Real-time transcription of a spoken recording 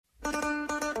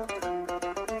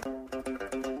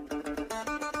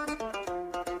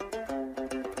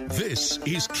This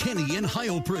is Kenny and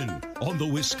Heilprin on the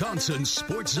Wisconsin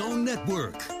Sports Zone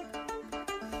Network.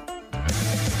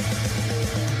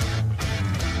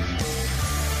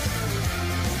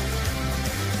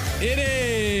 It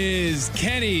is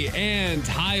Kenny and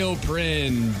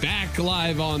Heilprin back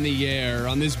live on the air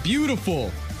on this beautiful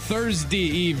Thursday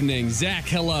evening. Zach,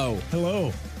 hello.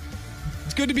 Hello.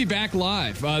 It's good to be back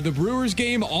live. The Brewers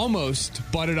game almost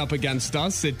butted up against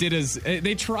us.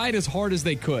 They tried as hard as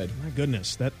they could. My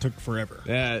goodness, that took forever.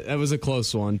 Yeah, that was a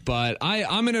close one. But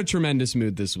I'm in a tremendous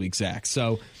mood this week, Zach.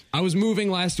 So I was moving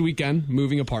last weekend,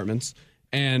 moving apartments,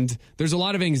 and there's a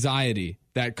lot of anxiety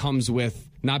that comes with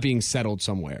not being settled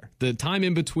somewhere. The time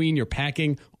in between your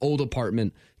packing old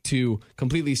apartment to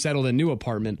completely settled a new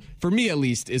apartment, for me at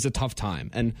least, is a tough time.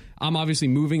 And I'm obviously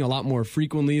moving a lot more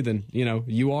frequently than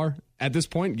you are at this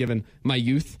point, given my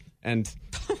youth and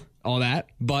all that.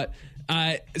 But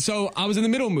so I was in the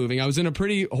middle of moving. I was in a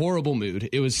pretty horrible mood.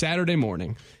 It was Saturday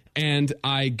morning, and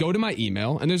I go to my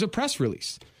email, and there's a press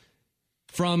release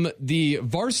from the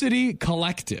Varsity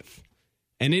Collective.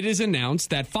 And it is announced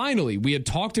that finally, we had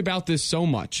talked about this so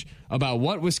much, about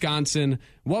what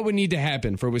would need to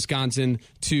happen for Wisconsin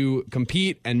to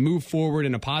compete and move forward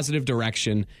in a positive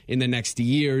direction in the next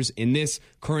years in this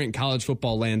current college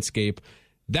football landscape.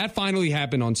 That finally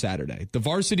happened on Saturday. The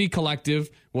Varsity Collective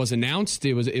was announced.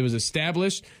 It was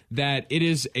established that it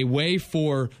is a way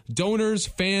for donors,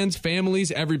 fans,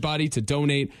 families, everybody to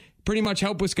donate, pretty much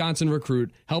help Wisconsin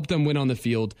recruit, help them win on the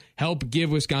field, help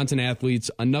give Wisconsin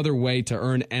athletes another way to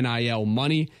earn NIL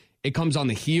money. It comes on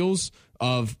the heels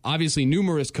of, obviously,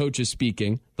 numerous coaches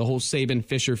speaking, the whole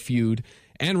Saban-Fisher feud,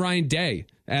 and Ryan Day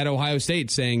at Ohio State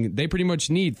saying they pretty much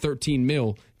need $13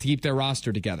 million to keep their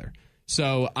roster together.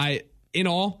 So I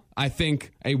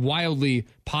think a wildly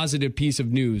positive piece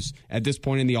of news at this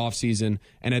point in the offseason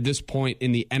and at this point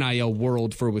in the NIL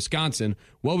world for Wisconsin.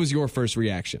 What was your first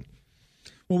reaction?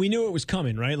 Well, we knew it was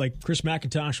coming, right? Like Chris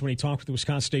McIntosh, when he talked with the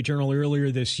Wisconsin State Journal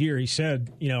earlier this year, he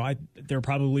said, there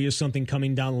probably is something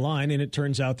coming down the line, and it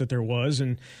turns out that there was.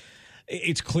 And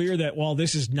it's clear that while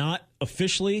this is not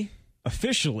officially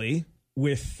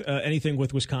with anything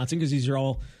with Wisconsin, because these are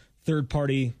all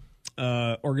third-party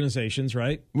organizations,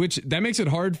 right? Which that makes it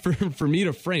hard for me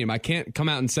to frame. I can't come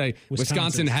out and say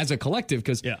Wisconsin has a collective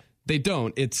because they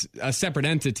don't. It's a separate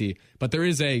entity, but there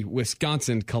is a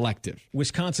Wisconsin collective.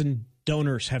 Wisconsin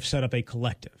donors have set up a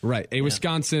collective. Right. A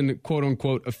Wisconsin, quote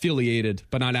unquote, affiliated,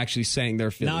 but not actually saying they're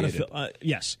affiliated.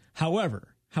 Yes. However,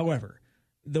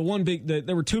 there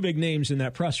were two big names in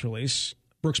that press release.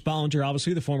 Brooks Bollinger,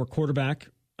 obviously the former quarterback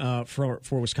for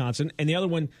Wisconsin, and the other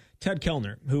one, Ted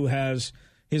Kellner, who has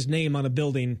his name on a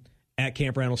building at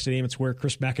Camp Randall Stadium. It's where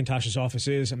Chris McIntosh's office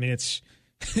is. I mean, it's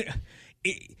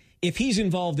if he's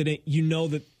involved in it,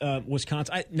 that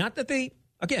Wisconsin, not that they,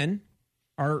 again,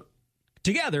 are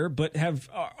together, but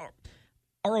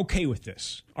are okay with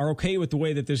this, are okay with the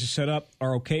way that this is set up,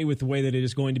 are okay with the way that it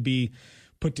is going to be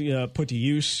put to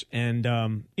use, and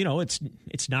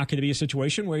it's not going to be a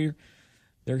situation where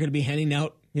they're going to be handing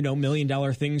out $1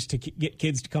 million things to get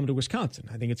kids to come to Wisconsin.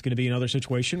 I think it's going to be another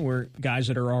situation where guys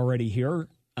that are already here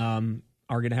are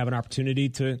going to have an opportunity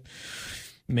to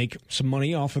make some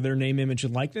money off of their name, image,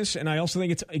 and likeness. And I also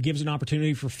think it gives an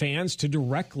opportunity for fans to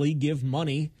directly give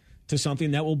money to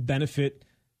something that will benefit,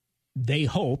 they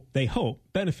hope,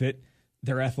 benefit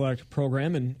their athletic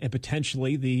program and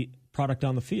potentially the product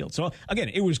on the field. So, again,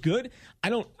 it was good. I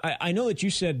know that you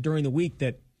said during the week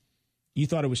that you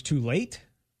thought it was too late.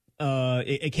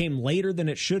 It came later than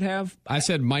it should have. I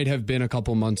said might have been a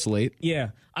couple months late. Yeah.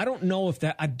 I don't know if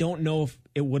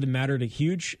it would have mattered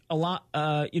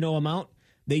amount.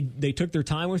 They took their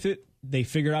time with it. They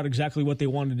figured out exactly what they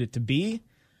wanted it to be,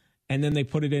 and then they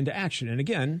put it into action. And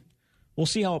again, we'll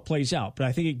see how it plays out. But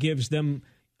I think it gives them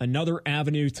another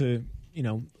avenue to,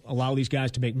 allow these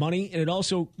guys to make money. And it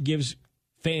also gives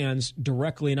fans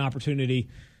directly an opportunity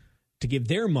to give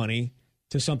their money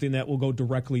to something that will go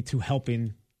directly to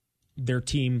helping their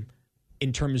team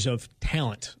in terms of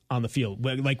talent on the field.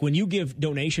 Like when you give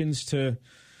donations for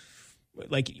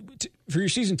your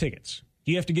season tickets,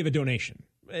 you have to give a donation,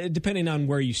 depending on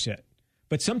where you sit.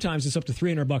 But sometimes it's up to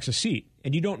 $300 a seat,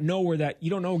 and you don't know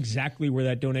exactly where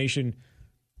that donation.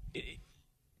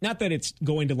 Not that it's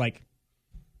going to like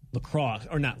lacrosse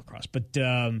or not lacrosse, but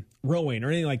rowing or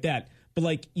anything like that.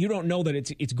 But you don't know that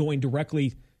it's going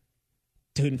directly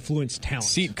to influence talent.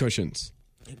 Seat cushions.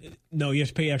 No, you have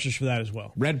to pay extras for that as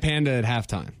well. Red Panda at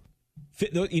halftime.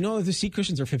 The seat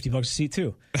cushions are $50 a seat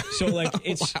too. So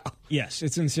it's wow. Yes,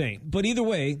 it's insane. But either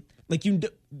way,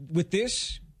 with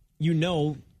this,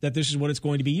 that this is what it's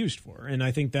going to be used for, and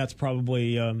I think that's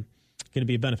probably going to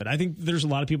be a benefit. I think there's a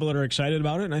lot of people that are excited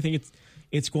about it, and I think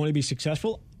it's going to be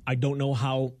successful. I don't know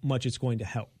how much it's going to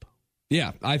help.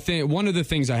 Yeah, I think one of the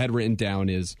things I had written down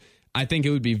is I think it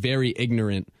would be very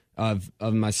ignorant of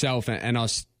myself and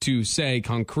us to say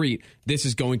concrete, this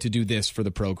is going to do this for the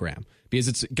program, because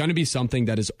it's going to be something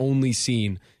that is only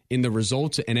seen in the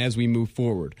results and as we move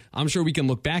forward. I'm sure we can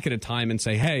look back at a time and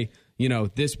say, hey,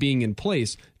 this being in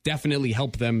place definitely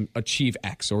helped them achieve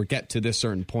X or get to this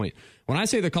certain point. When I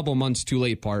say the couple months too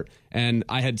late part, and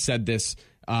I had said this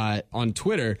on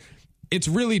Twitter, it's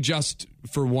really just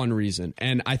for one reason.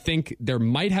 And I think there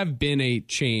might have been a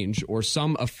change or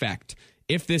some effect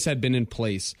if this had been in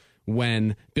place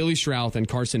when Billy Strouth and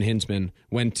Carson Hinsman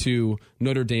went to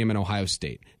Notre Dame and Ohio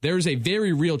State. There is a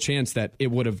very real chance that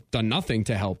it would have done nothing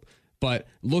to help. But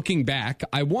looking back,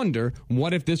 I wonder,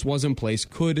 what if this was in place?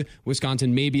 Could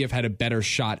Wisconsin maybe have had a better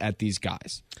shot at these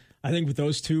guys? I think with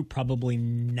those two, probably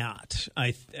not.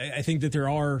 I think that there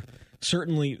are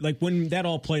certainly, like when that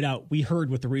all played out, we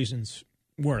heard what the reasons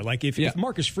were. Like if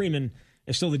Marcus Freeman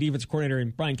is still the defensive coordinator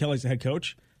and Brian Kelly's the head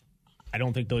coach, I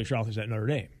don't think Billy Strouth is at Notre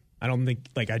Dame. I don't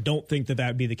think that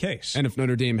would be the case. And if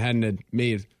Notre Dame hadn't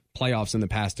made playoffs in the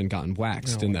past and gotten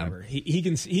waxed in them, he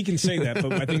can say that,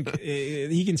 but I think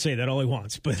he can say that all he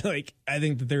wants. But I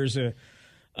think that there's there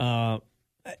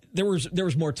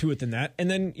was more to it than that. And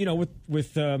then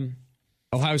with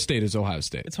Ohio State is Ohio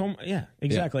State. It's home, yeah,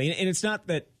 exactly. Yeah. And it's not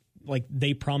that like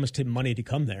they promised him money to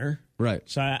come there, right?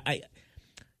 So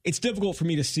it's difficult for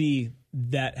me to see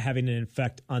that having an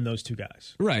effect on those two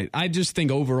guys. Right. I just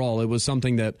think overall it was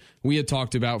something that we had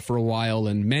talked about for a while,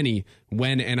 and many,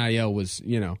 when NIL was,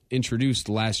 introduced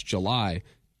last July,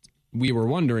 we were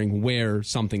wondering where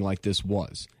something like this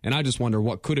was. And I just wonder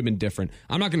what could have been different.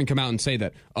 I'm not going to come out and say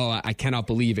that, I cannot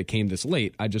believe it came this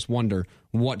late. I just wonder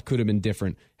what could have been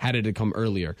different had it come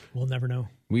earlier. We'll never know.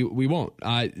 We won't.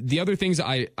 The other things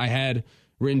I had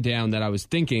written down that I was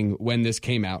thinking when this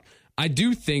came out, I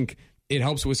do think it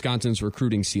helps Wisconsin's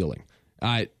recruiting ceiling.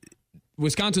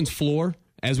 Wisconsin's floor,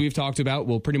 as we've talked about,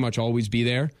 will pretty much always be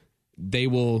there. They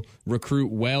will recruit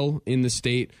well in the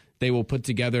state. They will put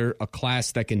together a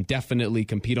class that can definitely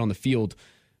compete on the field.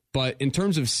 But in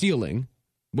terms of ceiling,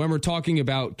 when we're talking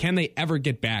about can they ever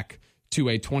get back to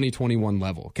a 2021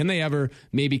 level? Can they ever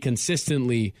maybe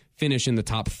consistently finish in the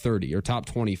top 30 or top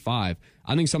 25?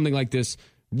 I think something like this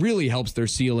really helps their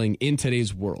ceiling in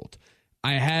today's world.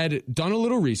 I had done a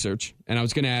little research, and I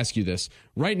was going to ask you this.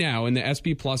 Right now, in the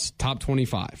SB Plus Top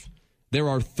 25, there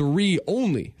are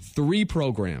only three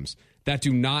programs that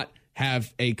do not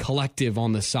have a collective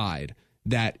on the side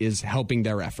that is helping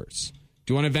their efforts.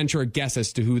 Do you want to venture a guess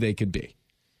as to who they could be?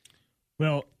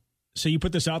 Well, so you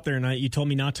put this out there, and you told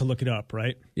me not to look it up,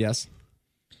 right? Yes.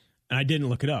 And I didn't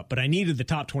look it up, but I needed the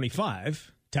top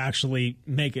 25 to actually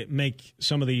make a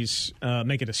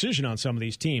decision on some of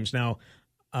these teams. Now,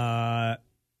 I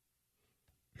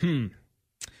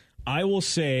will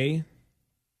say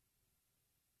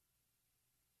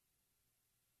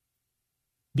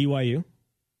BYU.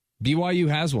 BYU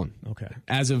has one. Okay.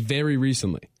 As of very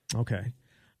recently. Okay.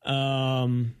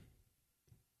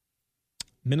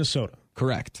 Minnesota.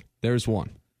 Correct. There's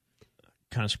one.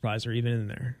 Kind of surprised they're even in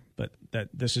there, but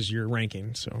this is your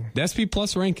ranking. So the SP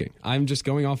Plus ranking. I'm just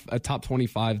going off a top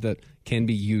 25 that can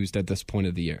be used at this point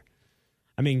of the year.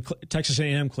 I mean, Texas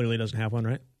A&M clearly doesn't have one,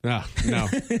 right? No.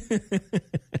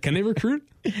 Can they recruit?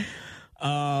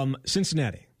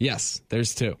 Cincinnati. Yes,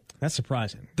 there's two. That's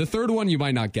surprising. The third one you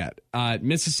might not get.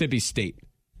 Mississippi State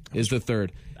is the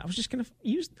third. I was just gonna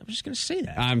say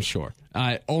that. I'm sure.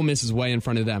 Ole Miss is way in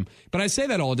front of them. But I say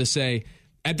that all to say,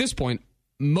 at this point,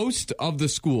 most of the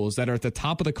schools that are at the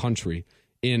top of the country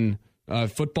in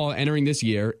football entering this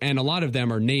year, and a lot of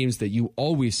them are names that you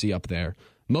always see up there,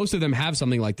 most of them have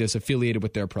something like this affiliated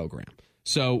with their program.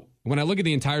 So when I look at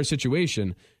the entire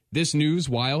situation, this news,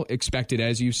 while expected,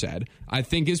 as you said, I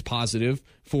think is positive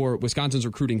for Wisconsin's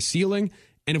recruiting ceiling.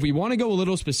 And if we want to go a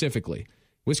little specifically,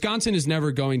 Wisconsin is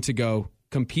never going to go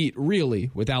compete really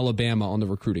with Alabama on the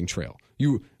recruiting trail.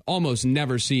 You almost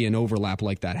never see an overlap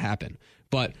like that happen.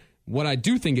 But what I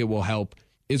do think it will help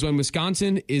is when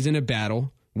Wisconsin is in a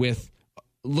battle with,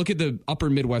 look at the upper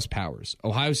Midwest powers,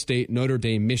 Ohio State, Notre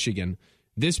Dame, Michigan.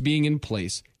 This being in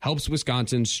place helps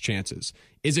Wisconsin's chances.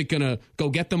 Is it going to go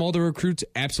get them all the recruits?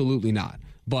 Absolutely not.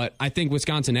 But I think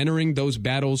Wisconsin entering those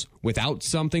battles without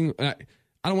something, I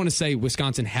don't want to say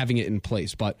Wisconsin having it in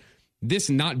place, but this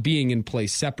not being in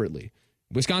place separately.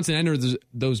 Wisconsin enters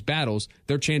those battles,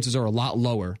 their chances are a lot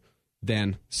lower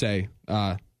than, say,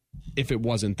 if it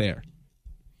wasn't there.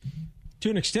 To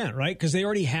an extent, right? Because they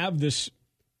already have these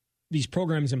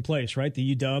programs in place, right?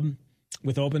 The UW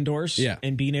with Open Doors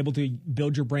and being able to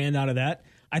build your brand out of that.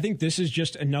 I think this is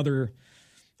just another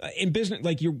in business.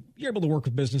 Like you're able to work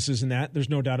with businesses in that. There's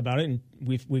no doubt about it, and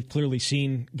we've clearly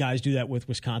seen guys do that with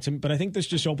Wisconsin. But I think this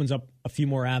just opens up a few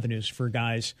more avenues for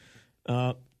guys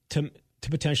to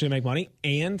potentially make money,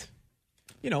 and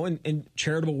and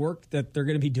charitable work that they're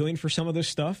going to be doing for some of this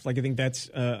stuff. Like I think that's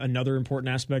another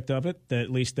important aspect of it, that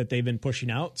at least that they've been pushing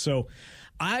out. So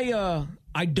I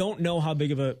don't know how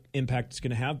big of an impact it's going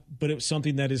to have, but it's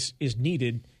something that is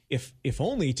needed, if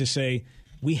only to say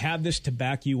we have this to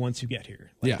back you once you get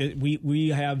here. Like we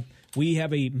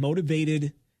have a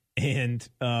motivated and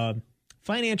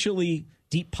financially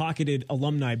deep-pocketed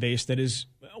alumni base that is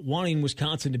wanting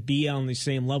Wisconsin to be on the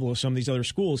same level as some of these other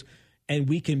schools, and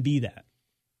we can be that.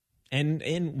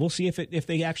 And we'll see if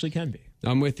they actually can be.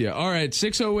 I'm with you. All right,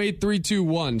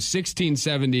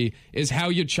 608-321-1670 is how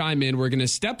you chime in. We're going to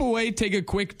step away, take a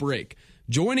quick break.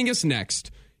 Joining us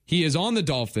next, he is on the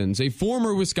Dolphins, a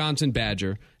former Wisconsin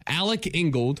Badger. Alec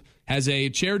Ingold has a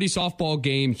charity softball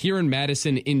game here in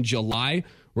Madison in July.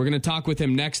 We're going to talk with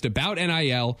him next about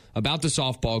NIL, about the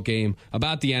softball game,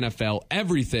 about the NFL,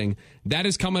 everything. That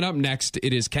is coming up next.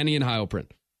 It is Kenny and Heilprin.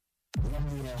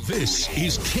 This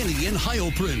is Kenny and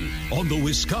Heilprin on the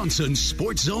Wisconsin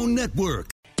Sports Zone Network.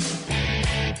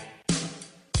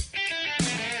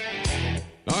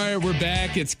 All right, we're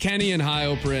back. It's Kenny and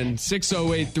Heilprin,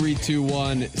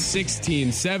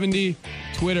 608-321-1670.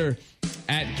 Twitter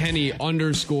at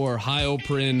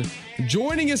Kenny_Heilprin.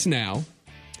 Joining us now,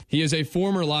 he is a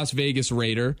former Las Vegas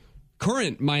Raider,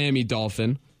 current Miami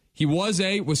Dolphin. He was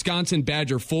a Wisconsin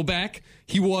Badger fullback.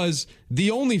 He was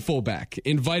the only fullback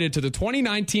invited to the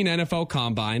 2019 NFL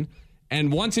Combine.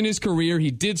 And once in his career,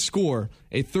 he did score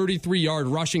a 33-yard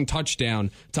rushing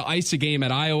touchdown to ice a game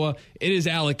at Iowa. It is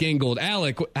Alec Ingold.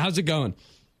 Alec, how's it going?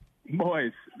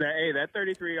 Boys, that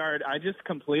 33-yard, I just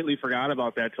completely forgot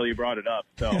about that till you brought it up.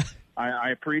 So I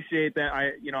appreciate that.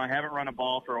 I haven't run a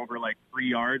ball for over 3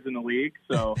 yards in the league,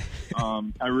 so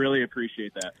I really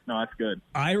appreciate that. No, that's good.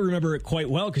 I remember it quite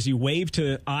well because you waved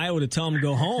to Iowa to tell them to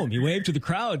go home. You waved to the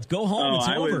crowd, go home, it's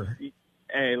over.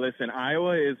 Hey, listen,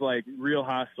 Iowa is real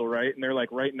hostile, right? And they're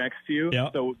right next to you.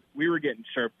 Yep. So we were getting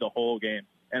chirped the whole game,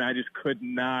 and I just could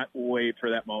not wait for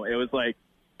that moment. It was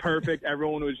perfect.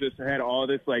 Everyone was just had all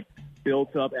this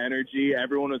built up energy.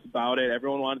 Everyone was about it.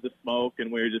 Everyone wanted to smoke,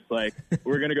 and we were just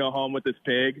we're going to go home with this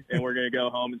pig, and we're going to go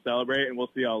home and celebrate, and we'll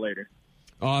see y'all later.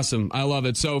 Awesome. I love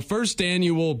it. So first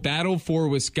annual Battle for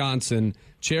Wisconsin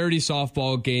charity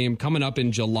softball game coming up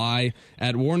in July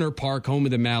at Warner Park, home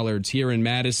of the Mallards here in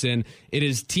Madison. It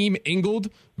is Team Ingold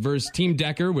versus Team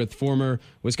Decker with former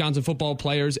Wisconsin football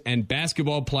players and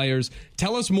basketball players.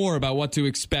 Tell us more about what to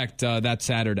expect that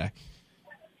Saturday.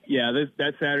 Yeah,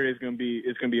 that Saturday is going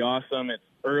to be awesome. It's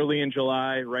early in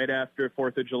July, right after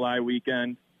 4th of July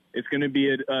weekend. It's going to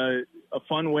be a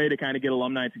fun way to kind of get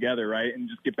alumni together, right, and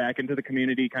just get back into the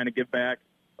community, kind of give back.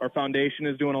 Our foundation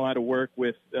is doing a lot of work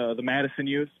with the Madison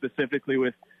youth, specifically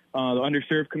with the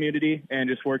underserved community, and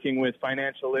just working with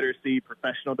financial literacy,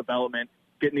 professional development,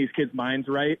 getting these kids' minds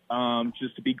right,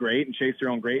 just to be great and chase their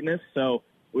own greatness. So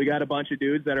we got a bunch of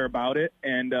dudes that are about it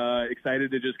and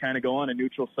excited to just kind of go on a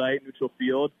neutral site, neutral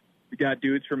field. We got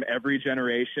dudes from every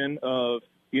generation of,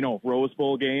 Rose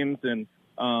Bowl games and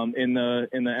in the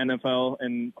NFL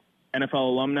and NFL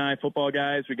alumni football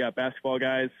guys. We got basketball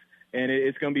guys, and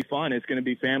it's going to be fun. It's going to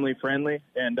be family friendly.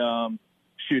 And I'm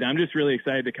just really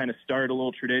excited to kind of start a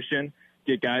little tradition,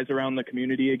 get guys around the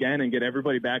community again, and get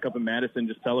everybody back up in Madison,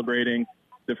 just celebrating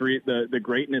the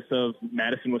greatness of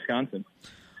Madison, Wisconsin.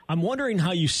 I'm wondering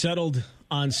how you settled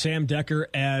on Sam Decker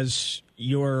as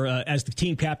as the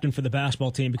team captain for the basketball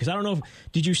team, because I don't know.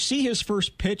 Did you see his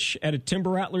first pitch at a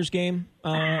Timber Rattlers game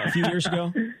a few years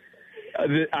ago?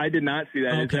 I did not see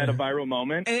that. Okay. Is that a viral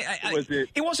moment?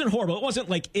 It wasn't horrible. It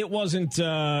wasn't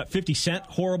 50 Cent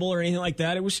horrible or anything like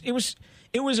that. It was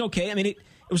okay. I mean, it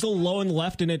was a little low and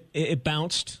left, and it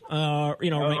bounced, right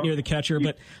near the catcher.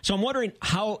 But so I'm wondering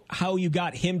how you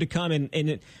got him to come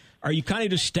and are you kind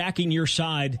of just stacking your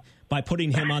side by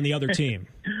putting him on the other team?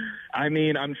 I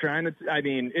mean,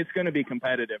 it's going to be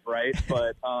competitive, right?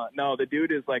 But no, the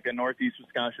dude is a Northeast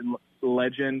Wisconsin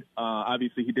legend.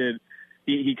 Obviously,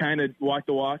 he kind of walked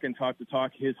the walk and talked the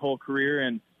talk his whole career,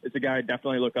 and it's a guy I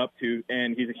definitely look up to.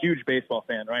 And he's a huge baseball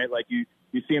fan, right? You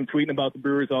see him tweeting about the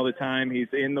Brewers all the time. He's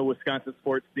in the Wisconsin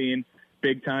sports scene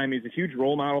big time. He's a huge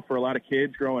role model for a lot of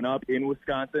kids growing up in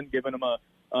Wisconsin, giving them a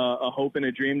hope and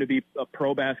a dream to be a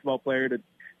pro basketball player, to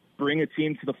bring a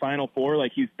team to the Final Four.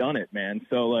 He's done it, man.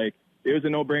 So it was a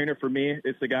no-brainer for me.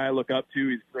 It's the guy I look up to.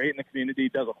 He's great in the community,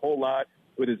 does a whole lot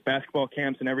with his basketball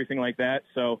camps and everything like that.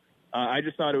 So I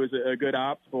just thought it was a good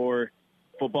opt for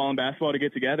football and basketball to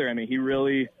get together. I mean, he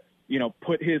really,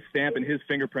 put his stamp and his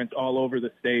fingerprints all over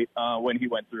the state when he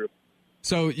went through.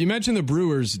 So you mentioned the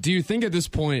Brewers. Do you think at this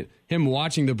point him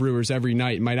watching the Brewers every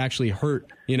night might actually hurt,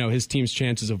 his team's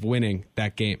chances of winning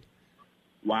that game?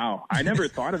 Wow. I never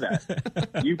thought of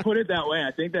that. You put it that way.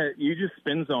 I think that you just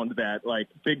spin zoned that like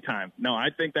big time. No, I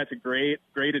think that's a great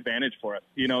advantage for us.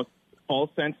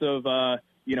 False sense of,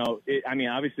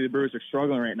 obviously the Brewers are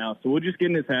struggling right now. So we'll just get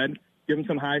in his head, give him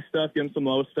some high stuff, give him some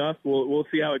low stuff. We'll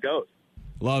see how it goes.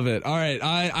 Love it. All right.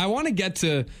 I want to get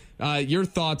to your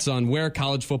thoughts on where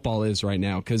college football is right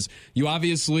now, because you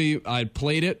obviously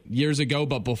played it years ago,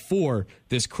 but before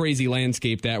this crazy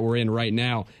landscape that we're in right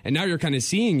now. And now you're kind of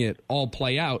seeing it all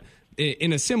play out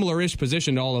in a similar-ish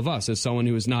position to all of us as someone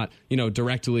who is not,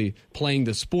 directly playing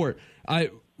the sport.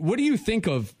 What do you think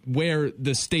of where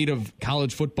the state of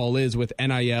college football is with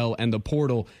NIL and the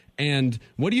portal? And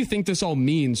what do you think this all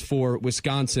means for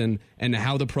Wisconsin and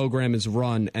how the program is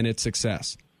run and its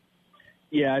success?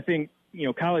 Yeah, I think,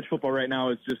 college football right now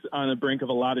is just on the brink of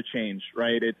a lot of change,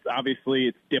 right? It's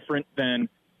different than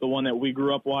the one that we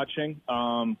grew up watching.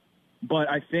 But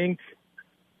I think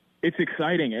it's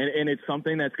exciting, and it's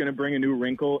something that's going to bring a new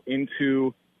wrinkle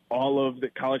into all of the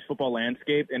college football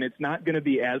landscape. And it's not going to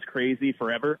be as crazy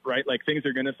forever, right? Like things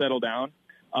are going to settle down.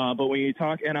 But when you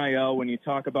talk NIL, when you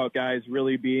talk about guys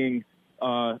really being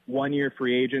 1-year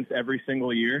free agents every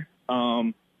single year,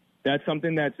 that's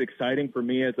something that's exciting for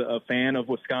me as a fan of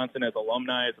Wisconsin, as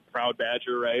alumni, as a proud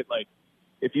Badger, right? Like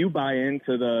if you buy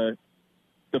into the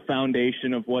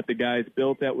foundation of what the guys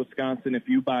built at Wisconsin, if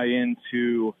you buy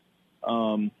into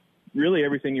really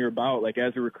everything you're about, like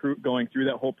as a recruit going through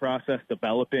that whole process,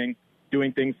 developing,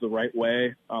 doing things the right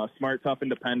way, smart, tough, and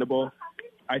dependable,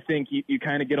 I think you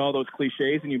kind of get all those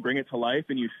cliches and you bring it to life,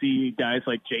 and you see guys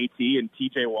like JT and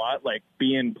TJ Watt like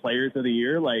being players of the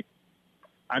year. Like,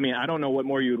 I mean, I don't know what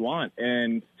more you'd want.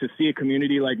 And to see a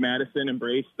community like Madison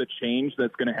embrace the change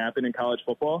that's going to happen in college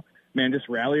football, man, just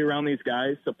rally around these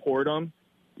guys, support them.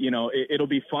 It'll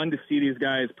be fun to see these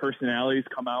guys' personalities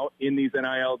come out in these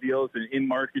NIL deals and in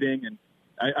marketing. And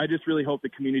I just really hope the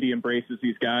community embraces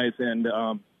these guys and,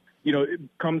 it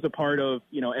comes a part of,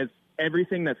 as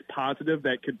everything that's positive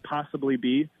that could possibly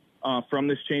be from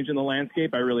this change in the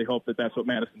landscape. I really hope that that's what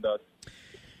Madison does.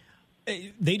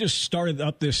 They just started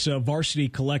up this varsity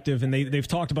collective, and they've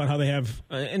talked about how they have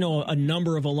a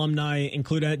number of alumni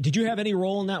included. Did you have any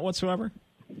role in that whatsoever?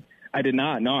 I did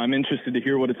not. No, I'm interested to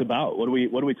hear what it's about. What are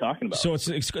we talking about? So it's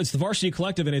the Varsity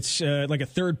Collective, and it's like a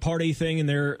third-party thing, and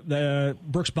the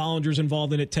Brooks Bollinger's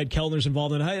involved in it, Ted Kellner's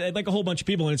involved in it, like a whole bunch of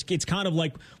people, and it's kind of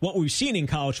like what we've seen in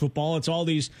college football. It's all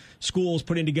these schools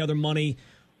putting together money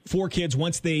for kids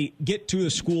once they get to the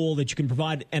school that you can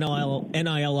provide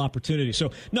NIL opportunities.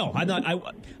 So no, I'm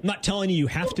not telling you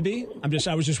have to be.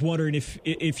 I was just wondering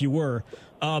if you were.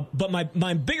 But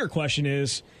my bigger question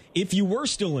is, if you were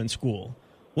still in school,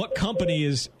 what company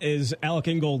is Alec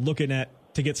Ingold looking at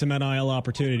to get some NIL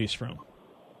opportunities from?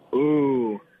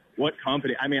 Ooh, what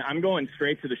company? I mean, I'm going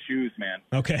straight to the shoes, man.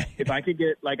 Okay. If I could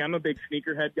get, I'm a big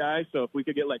sneakerhead guy, so if we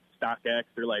could get StockX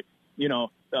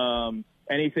or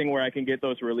anything where I can get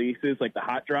those releases, like the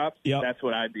hot drops, yep, that's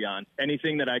what I'd be on.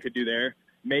 Anything that I could do there.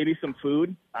 Maybe some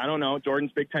food. I don't know.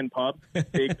 Jordan's Big Ten Pub,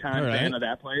 big time right. fan of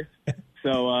that place.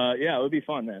 So yeah, it would be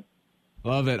fun, man.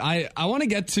 Love it. I want to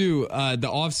get to the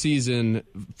off season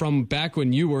from back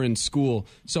when you were in school.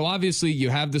 So obviously you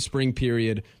have the spring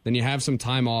period, then you have some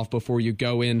time off before you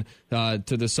go in to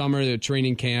the summer, the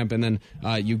training camp, and then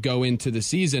you go into the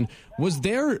season. Was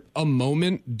there a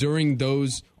moment during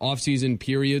those off season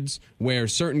periods where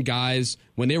certain guys,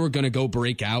 when they were going to go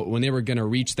break out, when they were going to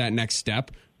reach that next step,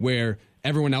 where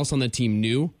everyone else on the team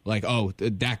knew, like, oh,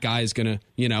 that guy is going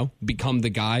to, become the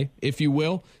guy, if you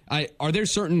will? Are there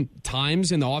certain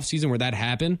times in the offseason where that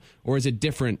happened, or is it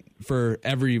different for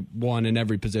everyone in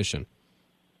every position?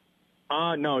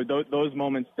 No, those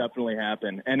moments definitely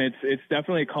happen. And it's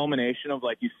definitely a culmination of,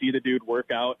 you see the dude work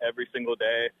out every single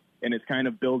day, and it's kind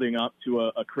of building up to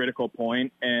a critical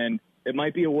point. And it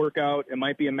might be a workout, it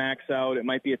might be a max out, it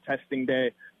might be a testing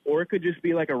day, or it could just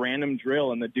be like a random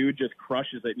drill and the dude just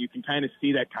crushes it. You can kind of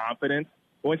see that confidence.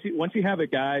 Once you have a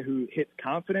guy who hits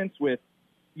confidence with,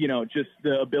 just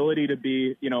the ability to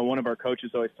be, one of our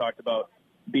coaches always talked about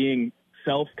being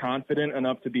self-confident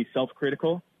enough to be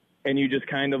self-critical, and you just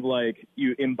kind of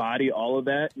you embody all of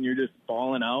that and you're just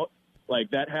balling out.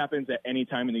 That happens at any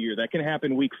time in the year. That can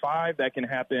happen week 5. That can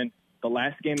happen the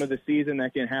last game of the season.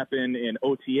 That can happen in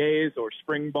OTAs or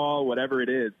spring ball, whatever it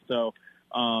is. So,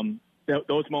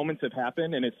 those moments have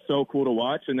happened, and it's so cool to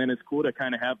watch, and then it's cool to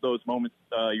kind of have those moments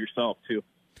yourself, too.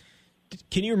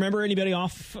 Can you remember anybody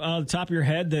off the top of your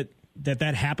head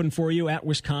that happened for you at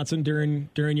Wisconsin during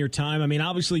your time? I mean,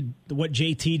 obviously, what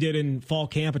JT did in fall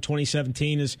camp of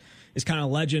 2017 is kind of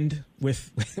legend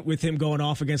with him going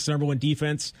off against the number one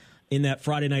defense in that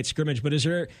Friday night scrimmage. But is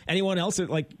there anyone else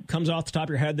that comes off the top of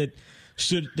your head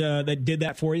that did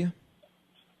that for you?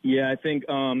 Yeah, I think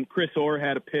Chris Orr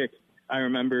had a pick. I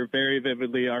remember very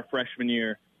vividly our freshman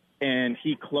year, and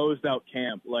he closed out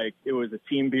camp like it was a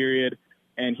team period.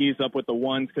 And he's up with the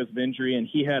ones because of injury, and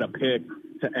he had a pick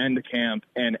to end the camp,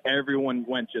 and everyone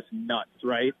went just nuts,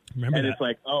 right? It's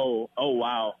like, oh,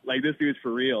 wow, like this dude's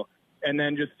for real. And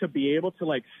then just to be able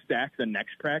to stack the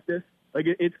next practice,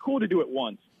 it's cool to do it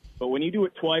once, but when you do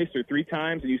it twice or three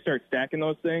times and you start stacking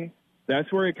those things,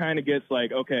 that's where it kind of gets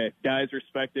okay, guys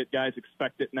respect it, guys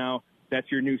expect it now.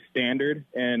 That's your new standard,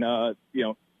 and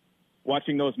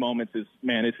watching those moments is,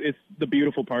 man, it's the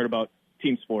beautiful part about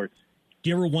team sports. Do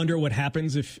you ever wonder what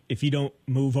happens if you don't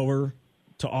move over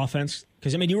to offense?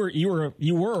 Because I mean, you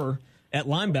were at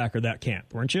linebacker that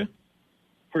camp, weren't you?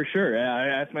 For sure. I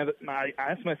ask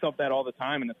myself that all the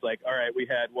time, and it's like, all right, we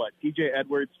had T.J.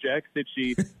 Edwards, Jack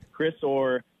Stitchie, Chris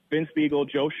Orr, Vince Beagle,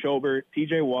 Joe Schobert,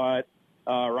 T.J. Watt,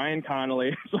 Ryan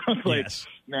Connolly. So I was like, yes.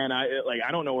 Man,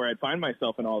 I don't know where I'd find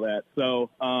myself in all that.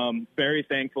 So very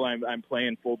thankful I'm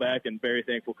playing fullback, and very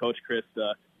thankful Coach Chris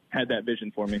had that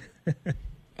vision for me.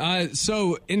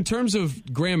 So in terms of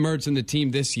Graham Mertz and the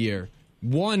team this year,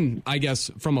 one, I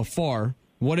guess, from afar,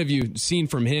 what have you seen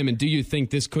from him, and do you think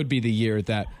this could be the year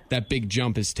that big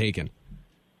jump is taken?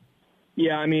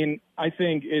 Yeah, I mean, I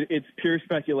think it's pure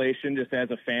speculation just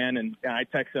as a fan, and I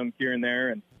text him here and there,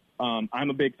 and I'm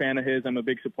a big fan of his. I'm a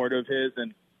big supporter of his,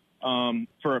 and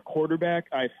for a quarterback,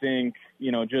 I think,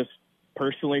 just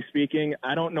personally speaking,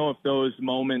 I don't know if those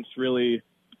moments really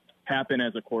happen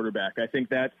as a quarterback. I think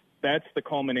that's the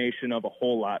culmination of a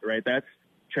whole lot, right? That's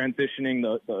transitioning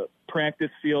the practice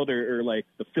field or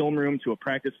the film room to a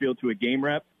practice field to a game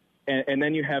rep, and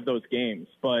then you have those games.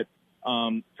 But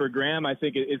for Graham, I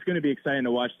think it's going to be exciting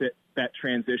to watch that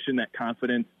transition, that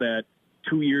confidence, that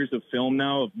 2 years of film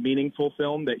now, of meaningful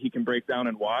film that he can break down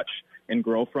and watch and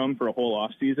grow from for a whole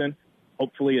offseason.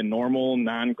 Hopefully a normal,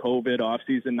 non-COVID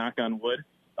offseason, knock on wood,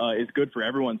 is good for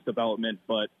everyone's development.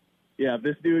 But, yeah, if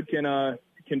this dude can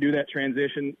do that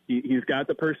transition, he's got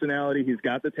the personality, he's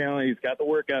got the talent, he's got the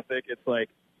work ethic. It's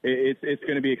it's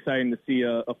going to be exciting to see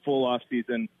a full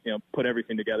offseason, put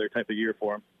everything together type of year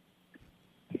for him.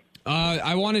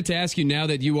 I wanted to ask you, now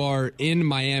that you are in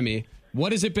Miami,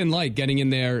 what has it been like getting in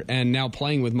there and now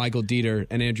playing with Michael Dieter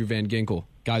and Andrew Van Ginkel,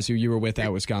 guys who you were with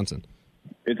at Wisconsin?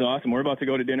 It's awesome. We're about to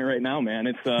go to dinner right now, man.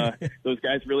 It's those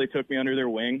guys really took me under their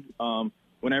wing.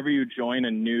 Whenever you join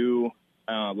a new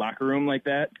locker room like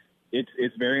that,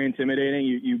 it's very intimidating.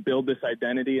 You build this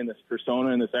identity and this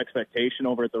persona and this expectation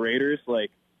over at the Raiders,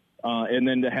 and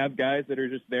then to have guys that are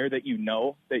just there that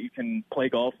that you can play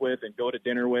golf with and go to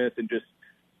dinner with and just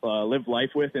live life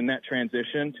with in that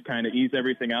transition to kind of ease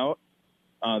everything out.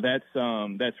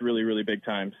 That's really, really big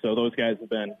time. So those guys have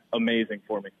been amazing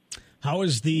for me. How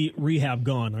has the rehab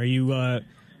gone? Are you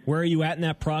where are you at in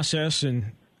that process?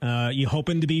 And you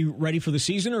hoping to be ready for the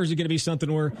season, or is it going to be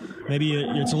something where maybe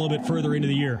it's a little bit further into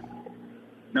the year?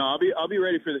 No, I'll be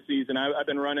ready for the season. I've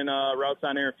been running routes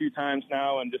on air a few times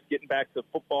now, and just getting back to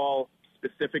football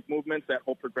specific movements. That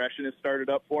whole progression has started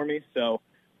up for me. So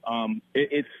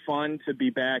it's fun to be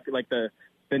back. The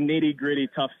nitty gritty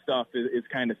tough stuff is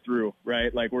kind of through,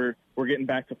 right? We're getting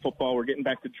back to football. We're getting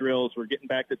back to drills. We're getting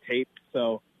back to tape.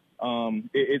 So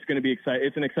it's going to be exciting.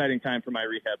 It's an exciting time for my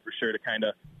rehab for sure to kind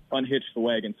of unhitch the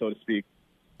wagon, so to speak.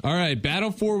 All right,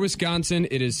 Battle for Wisconsin.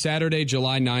 It is Saturday,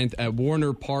 July 9th at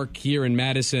Warner Park here in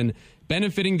Madison,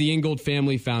 benefiting the Ingold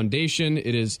Family Foundation.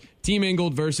 It is Team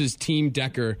Ingold versus Team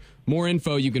Decker. More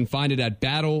info, you can find it at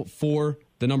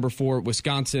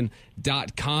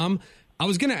battle4Wisconsin.com. I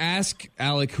was going to ask,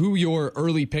 Alec, who your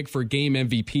early pick for game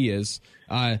MVP is,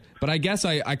 but I guess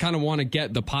I kind of want to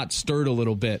get the pot stirred a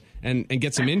little bit and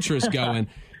get some interest going.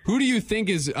 Who do you think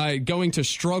is going to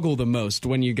struggle the most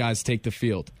when you guys take the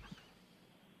field?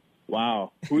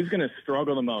 Wow, who's going to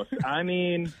struggle the most? I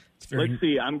mean, let's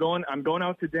see. I'm going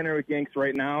out to dinner with Yanks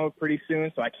right now pretty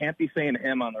soon, so I can't be saying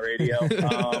him on the radio.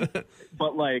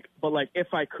 But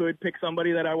if I could pick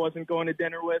somebody that I wasn't going to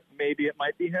dinner with, maybe it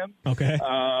might be him. Okay.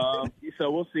 So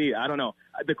we'll see. I don't know.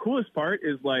 The coolest part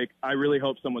is I really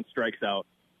hope someone strikes out.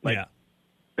 Yeah.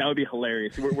 That would be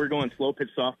hilarious. We're going slow pitch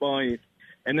softball,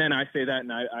 and then I say that,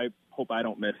 and I hope I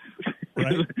don't miss.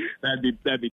 Right.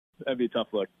 that'd be a tough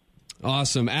look.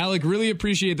 Awesome. Alec, really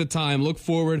appreciate the time. Look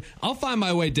forward. I'll find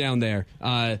my way down there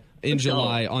in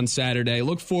July on Saturday.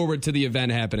 Look forward to the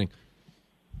event happening.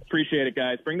 Appreciate it,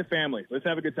 guys. Bring the family. Let's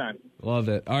have a good time. Love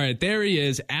it. All right, there he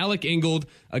is, Alec Ingold.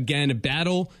 Again,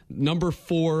 battle number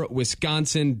 4,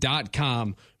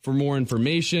 Wisconsin.com for more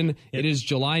information. Yep. It is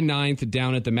July 9th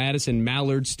down at the Madison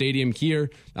Mallard Stadium here,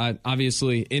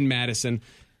 obviously in Madison.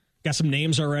 Got some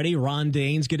names already. Ron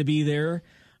Dane's going to be there.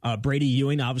 Brady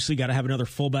Ewing, obviously, got to have another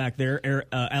fullback there.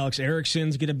 Alex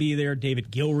Erickson's going to be there.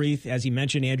 David Gilreath, as he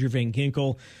mentioned, Andrew Van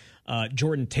Ginkel.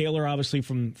 Jordan Taylor, obviously,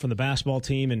 from the basketball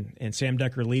team, and Sam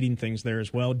Decker leading things there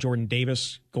as well. Jordan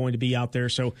Davis going to be out there.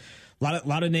 So a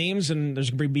lot of names, and there's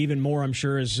going to be even more, I'm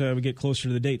sure, as we get closer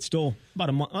to the date. Still about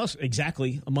a month,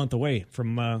 exactly a month away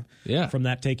from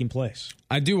that taking place.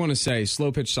 I do want to say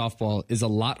slow pitch softball is a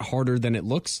lot harder than it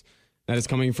looks. That is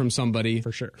coming from somebody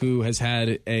for sure who has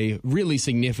had a really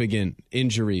significant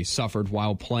injury suffered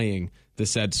while playing the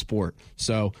said sport.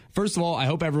 So, first of all, I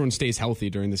hope everyone stays healthy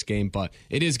during this game, but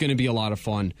it is going to be a lot of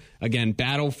fun. Again,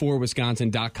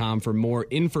 battle4wisconsin.com for more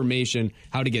information,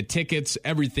 how to get tickets,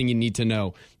 everything you need to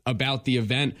know about the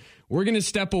event. We're going to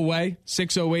step away,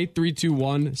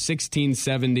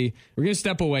 608-321-1670. We're going to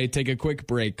step away, take a quick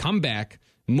break, come back.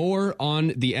 More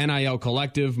on the NIL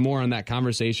Collective, more on that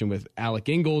conversation with Alec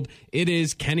Ingold. It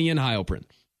is Kenny and Heilprin.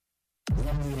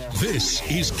 This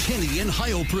is Kenny and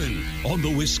Heilprin on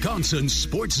the Wisconsin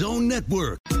Sports Zone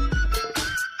Network.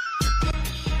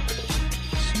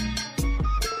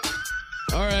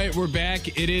 All right, we're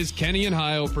back. It is Kenny and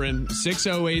Heilprin,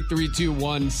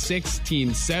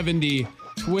 608-321-1670.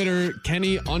 Twitter,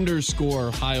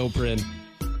 Kenny_Heilprin.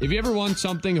 If you ever want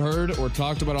something heard or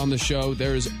talked about on the show,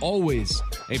 there is always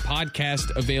a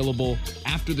podcast available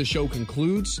after the show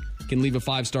concludes. You can leave a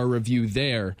 5-star review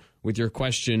there with your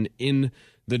question in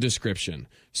the description.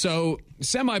 So,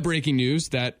 semi-breaking news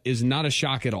that is not a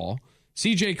shock at all.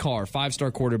 C.J. Carr,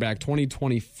 5-star quarterback,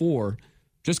 2024,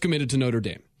 just committed to Notre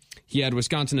Dame. He had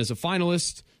Wisconsin as a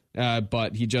finalist,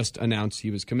 but he just announced he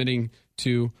was committing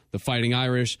to the Fighting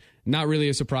Irish. Not really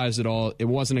a surprise at all. It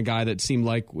wasn't a guy that seemed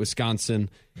like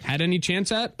Wisconsin had any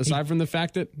chance at, aside from the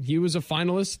fact that he was a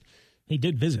finalist. He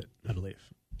did visit, I believe.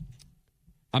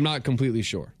 I'm not completely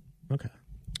sure. Okay.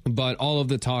 But all of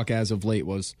the talk as of late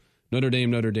was Notre Dame,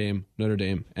 Notre Dame, Notre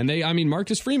Dame. And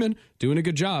Marcus Freeman doing a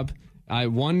good job.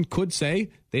 One could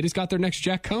say they just got their next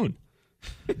Jack Cohn.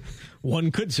 One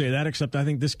could say that, except I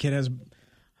think this kid has...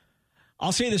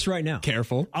 I'll say this right now.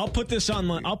 Careful. I'll put this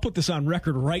on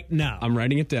record right now. I'm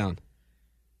writing it down.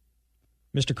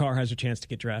 Mr. Carr has a chance to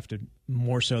get drafted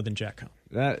more so than Jack Cohn.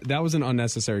 That was an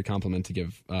unnecessary compliment to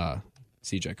give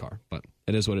C.J. Carr, but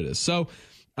it is what it is. So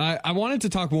I wanted to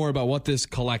talk more about what this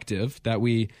collective that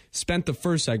we spent the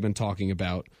first segment talking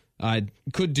about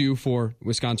could do for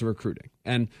Wisconsin recruiting.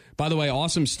 And by the way,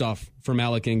 awesome stuff from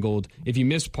Alec Ingold. If you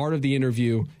missed part of the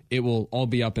interview, it will all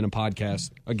be up in a podcast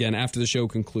again after the show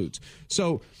concludes.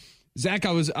 So, Zach,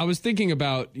 I was thinking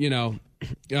about,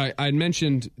 I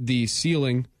mentioned the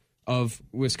ceiling of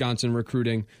Wisconsin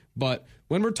recruiting, but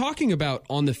when we're talking about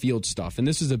on the field stuff, and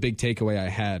this is a big takeaway I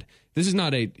had, this is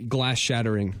not a glass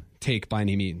shattering take by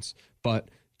any means, but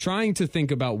trying to think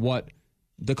about what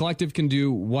the collective can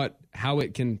do, how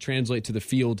it can translate to the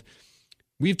field.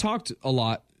 We've talked a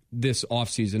lot this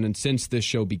offseason and since this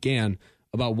show began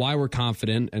about why we're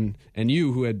confident, and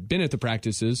you who had been at the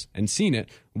practices and seen it,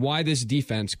 why this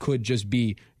defense could just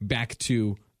be back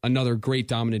to another great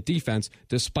dominant defense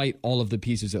despite all of the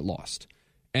pieces it lost.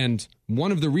 And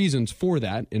one of the reasons for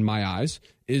that, in my eyes,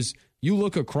 is you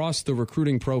look across the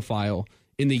recruiting profile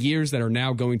in the years that are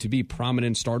now going to be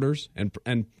prominent starters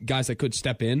and guys that could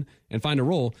step in and find a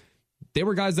role. They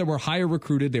were guys that were higher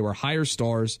recruited, they were higher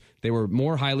stars, they were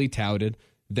more highly touted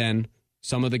than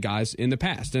some of the guys in the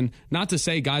past. And not to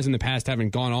say guys in the past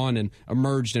haven't gone on and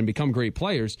emerged and become great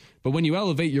players, but when you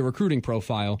elevate your recruiting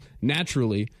profile,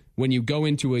 naturally, when you go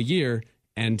into a year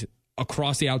and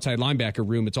across the outside linebacker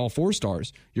room, it's all 4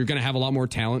 stars, you're going to have a lot more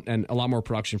talent and a lot more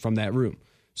production from that room.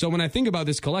 So when I think about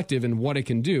this collective and what it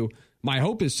can do, my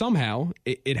hope is somehow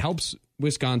it helps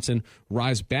Wisconsin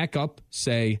rise back up,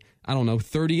 say,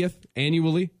 30th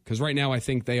annually, because right now I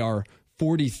think they are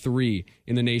 43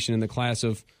 in the nation in the class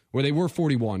of where they were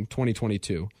 41,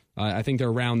 2022. I think they're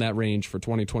around that range for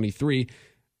 2023.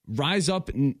 Rise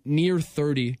up near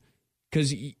 30,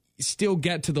 because you still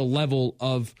get to the level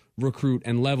of recruit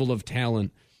and level of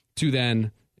talent to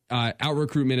then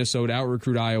out-recruit Minnesota,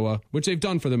 out-recruit Iowa, which they've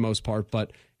done for the most part,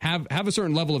 but have a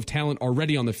certain level of talent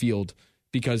already on the field,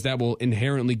 because that will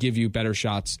inherently give you better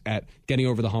shots at getting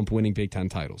over the hump, winning Big Ten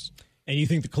titles. And you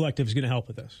think the collective is going to help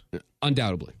with this?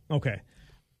 Undoubtedly. Okay.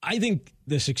 I think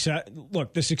the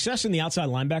success in the outside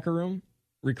linebacker room,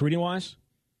 recruiting-wise,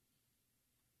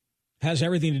 has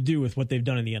everything to do with what they've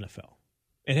done in the NFL.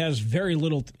 It has very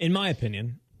little, in my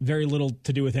opinion, very little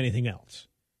to do with anything else.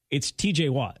 It's T.J.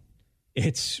 Watt.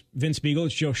 It's Vince Beagle.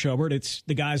 It's Joe Schobert. It's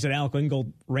the guys that Alec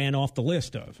Ingold ran off the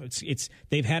list of.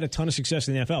 They've had a ton of success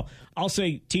in the NFL. I'll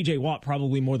say T.J. Watt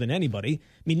probably more than anybody.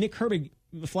 I mean, Nick Herbig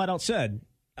flat out said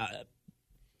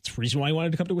it's the reason why he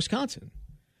wanted to come to Wisconsin.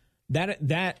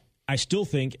 That I still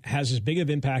think has as big of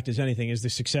impact as anything is the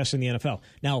success in the NFL.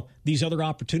 Now, these other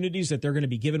opportunities that they're going to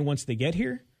be given once they get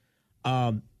here,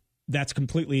 that's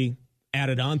completely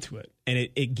added on to it. And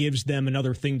it gives them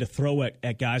another thing to throw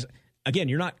at guys. Again,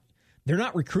 they're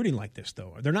not recruiting like this,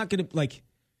 though. They're not going to,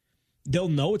 they'll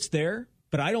know it's there,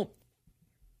 but I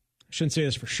shouldn't say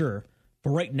this for sure, but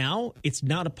right now, it's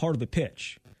not a part of the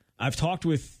pitch. I've talked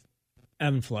with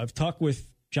Evan Flo. I've talked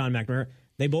with John McNamara.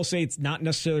 They both say it's not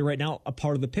necessarily right now a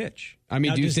part of the pitch. I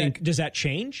mean, now, does that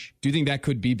change? Do you think that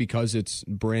could be because it's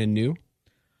brand new?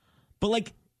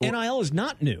 But, NIL is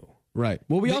not new. Right.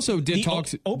 Well, we also did talk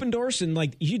to Open Doors and, the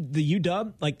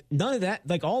UW, none of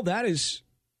that, all that has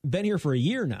been here for a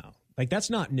year now.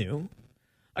 That's not new.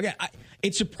 Again,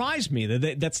 it surprised me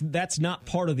that's not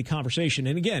part of the conversation.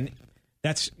 And again,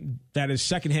 that is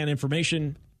secondhand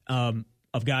information of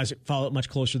guys that follow it much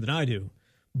closer than I do.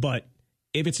 But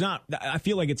if it's not, I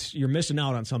feel like you're missing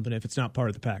out on something if it's not part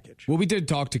of the package. Well, we did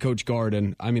talk to Coach Gard,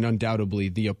 and I mean, undoubtedly,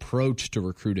 the approach to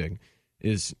recruiting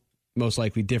is most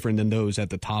likely different than those at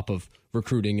the top of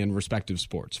recruiting in respective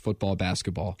sports, football,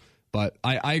 basketball. But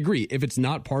I agree. If it's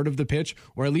not part of the pitch,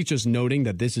 or at least just noting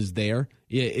that this is there,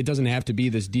 it doesn't have to be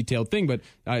this detailed thing, but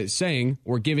saying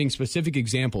or giving specific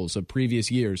examples of previous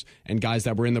years and guys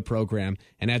that were in the program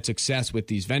and had success with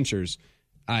these ventures,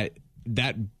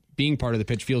 that being part of the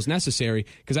pitch feels necessary.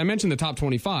 Because I mentioned the top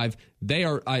 25.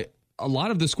 A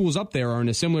lot of the schools up there are in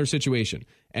a similar situation.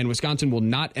 And Wisconsin will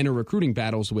not enter recruiting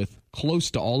battles with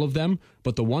close to all of them,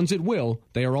 but the ones it will,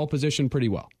 they are all positioned pretty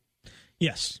well.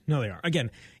 Yes. No, they are.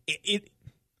 Again,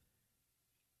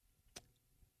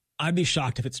 I'd be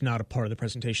shocked if it's not a part of the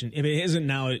presentation. If it isn't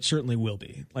now, it certainly will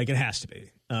be. It has to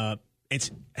be.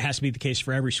 It has to be the case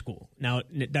for every school. Now,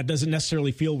 that doesn't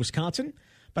necessarily feel Wisconsin,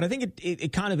 but I think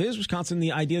it kind of is Wisconsin,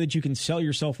 the idea that you can sell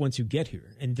yourself once you get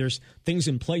here. And there's things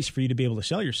in place for you to be able to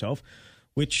sell yourself,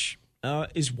 which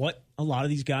is what a lot of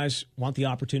these guys want the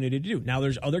opportunity to do. Now,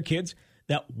 there's other kids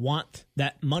that want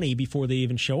that money before they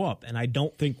even show up. And I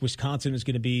don't think Wisconsin is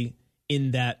going to be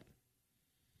in that.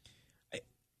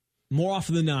 More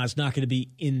often than not, it's not going to be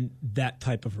in that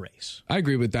type of race. I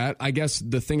agree with that. I guess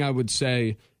the thing I would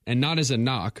say, and not as a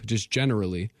knock, just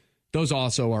generally, those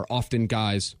also are often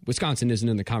guys Wisconsin isn't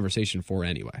in the conversation for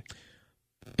anyway.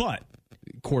 But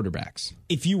quarterbacks.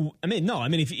 If you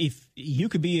you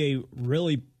could be a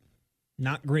really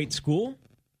not great school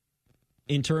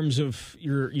in terms of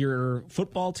your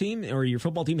football team, or your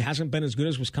football team hasn't been as good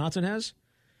as Wisconsin has,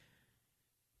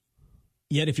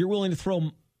 yet if you're willing to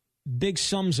throw big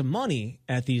sums of money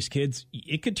at these kids,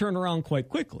 it could turn around quite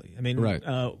quickly. I mean, right.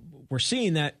 We're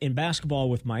seeing that in basketball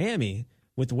with Miami,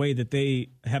 with the way that they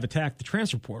have attacked the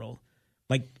transfer portal.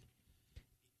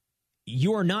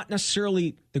 You are not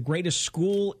necessarily the greatest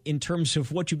school in terms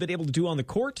of what you've been able to do on the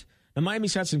court. Now,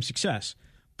 Miami's had some success,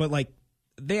 but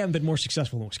they haven't been more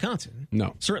successful than Wisconsin.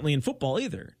 No. Certainly in football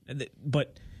either.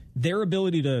 But their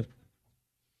ability to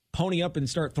pony up and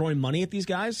start throwing money at these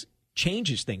guys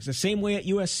changes things. The same way at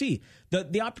USC.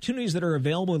 The opportunities that are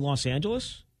available in Los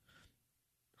Angeles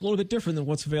are a little bit different than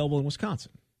what's available in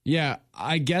Wisconsin. Yeah,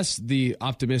 I guess the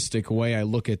optimistic way I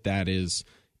look at that is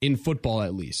in football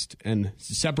at least, and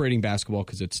separating basketball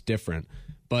because it's different.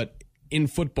 But in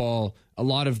football, a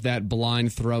lot of that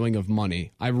blind throwing of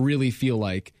money, I really feel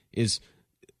like is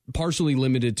partially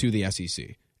limited to the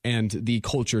SEC and the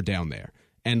culture down there.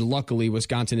 And luckily,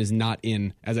 Wisconsin is not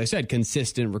in, as I said,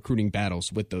 consistent recruiting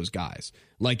battles with those guys.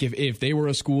 If they were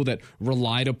a school that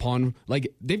relied upon,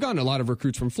 they've gotten a lot of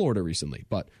recruits from Florida recently,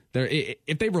 but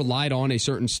if they relied on a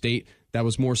certain state that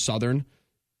was more southern,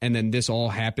 and then this all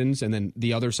happens, and then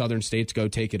the other southern states go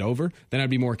take it over, then I'd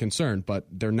be more concerned, but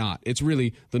they're not. It's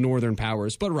really the northern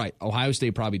powers. But right, Ohio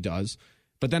State probably does.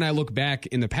 But then I look back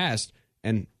in the past,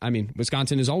 and I mean,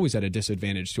 Wisconsin is always at a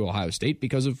disadvantage to Ohio State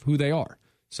because of who they are.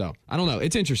 So, I don't know.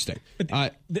 It's interesting.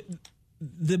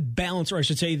 The balance, or I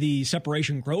should say the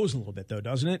separation grows a little bit, though,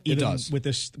 doesn't it? It does. With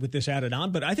this added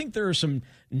on. But I think there are some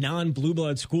non-blue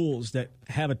blood schools that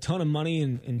have a ton of money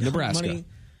and Nebraska. money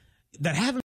that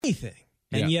haven't anything.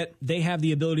 And yet they have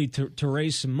the ability to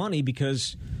raise some money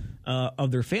because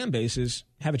of their fan bases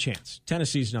have a chance.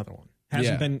 Tennessee's another one.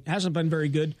 Hasn't been very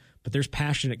good, but there's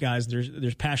passionate guys.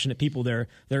 There's passionate people there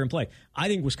in play. I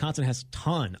think Wisconsin has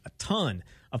a ton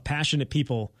of passionate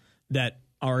people that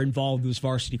are involved in this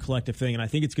varsity collective thing, and I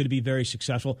think it's going to be very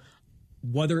successful.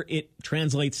 Whether it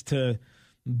translates to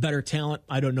better talent?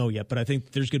 I don't know yet, but I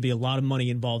think there's going to be a lot of money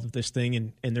involved with this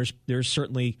thing, and there's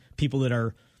certainly people that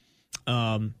are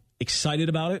excited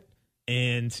about it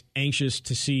and anxious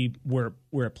to see where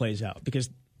it plays out. Because,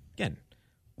 again,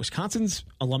 Wisconsin's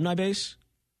alumni base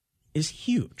is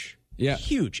huge. Yeah.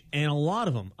 Huge. And a lot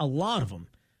of them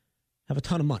have a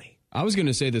ton of money. I was going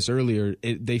to say this earlier.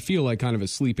 They feel like kind of a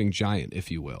sleeping giant, if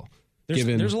you will.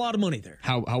 There's a lot of money there.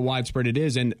 How widespread it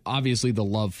is, and obviously the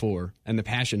love for and the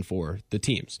passion for the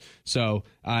teams. So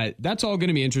that's all going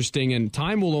to be interesting, and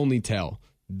time will only tell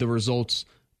the results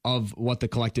of what the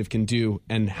collective can do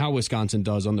and how Wisconsin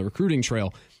does on the recruiting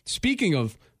trail. Speaking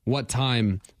of what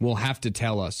time will have to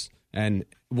tell us and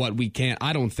what we can't,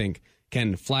 I don't think,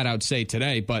 can flat out say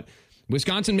today, but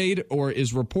Wisconsin made or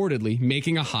is reportedly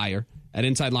making a hire at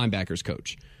inside linebackers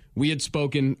coach. We had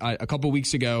spoken a couple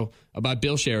weeks ago about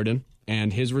Bill Sheridan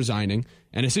and his resigning,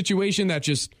 and a situation that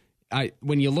just,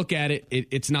 when you look at it,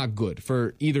 it's not good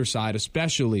for either side,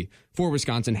 especially for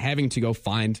Wisconsin having to go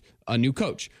find a new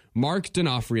coach. Mark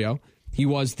D'Onofrio, he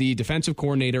was the defensive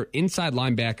coordinator, inside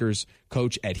linebackers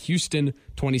coach at Houston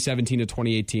 2017 to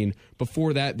 2018.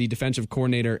 Before that, the defensive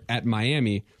coordinator at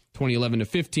Miami 2011 to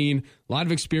 15. A lot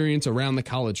of experience around the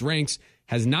college ranks.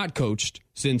 Has not coached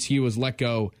since he was let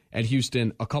go at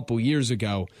Houston a couple years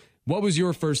ago. What was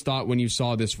your first thought when you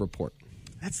saw this report?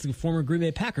 That's the former Green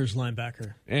Bay Packers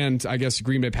linebacker. And I guess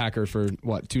Green Bay Packer for,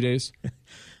 2 days?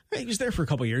 He was there for a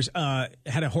couple years.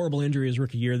 Had a horrible injury his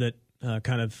rookie year that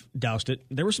kind of doused it.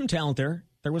 There was some talent there.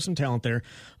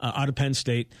 Out of Penn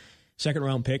State.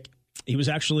 Second-round pick. He was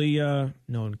actually, no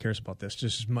one cares about this.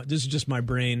 This is just my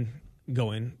brain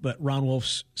going. But Ron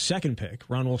Wolf's second pick.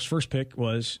 Ron Wolf's first pick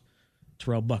was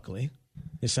Terrell Buckley.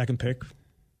 His second pick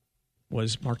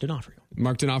was Mark D'Onofrio.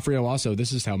 Mark D'Onofrio also,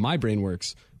 this is how my brain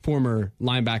works, former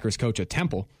linebackers coach at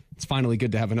Temple. It's finally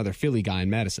good to have another Philly guy in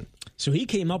Madison. So he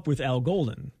came up with Al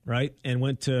Golden, right? And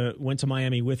went to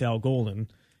Miami with Al Golden.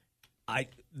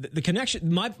 The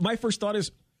connection, my first thought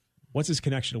is, what's his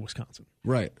connection to Wisconsin?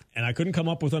 Right. And I couldn't come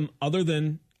up with him other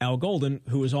than Al Golden,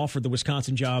 who was offered the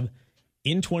Wisconsin job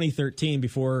in 2013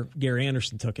 before Gary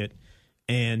Anderson took it.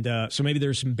 And so maybe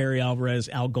there's some Barry Alvarez,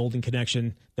 Al Golden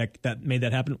connection that made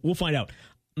that happen. We'll find out.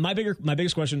 My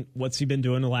biggest question, what's he been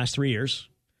doing the last 3 years?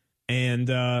 And,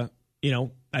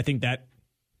 I think that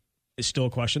is still a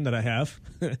question that I have.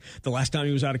 The last time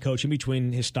he was out of coaching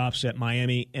between his stops at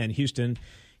Miami and Houston,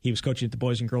 he was coaching at the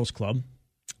Boys and Girls Club.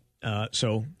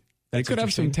 So they could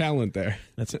have some talent there.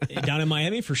 That's down in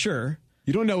Miami for sure.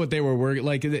 You don't know what they were working.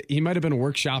 Like, he might have been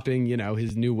workshopping,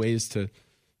 his new ways to.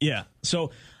 Yeah.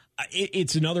 So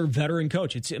it's another veteran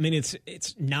coach.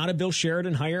 It's not a Bill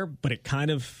Sheridan hire, but it kind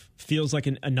of feels like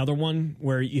another one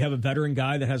where you have a veteran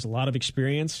guy that has a lot of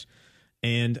experience.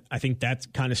 And I think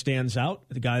that kind of stands out.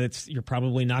 The guy you're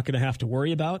probably not going to have to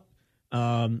worry about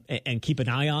and keep an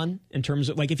eye on in terms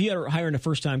of, like, if you are hiring a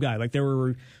first-time guy, like there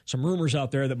were some rumors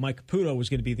out there that Mike Caputo was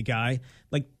going to be the guy.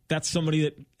 Like, that's somebody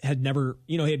that had never,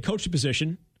 he had coached a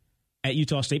position at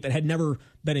Utah State, but had never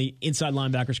been an inside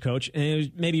linebackers coach,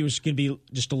 and maybe it was going to be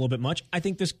just a little bit much. I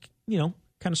think this, kind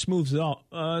of smooths it out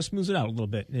a little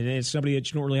bit. And it's somebody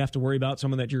that you don't really have to worry about,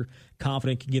 someone that you're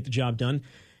confident can get the job done.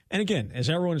 And again, as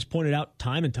everyone has pointed out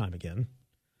time and time again,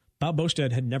 Bob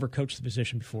Bostad had never coached the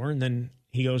position before, and then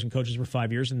he goes and coaches for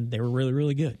 5 years, and they were really,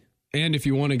 really good. And if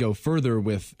you want to go further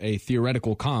with a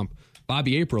theoretical comp,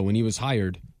 Bobby April, when he was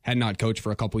hired, had not coached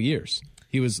for a couple years.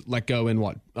 He was let go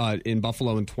in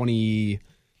Buffalo in 20,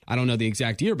 I don't know the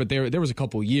exact year, but there was a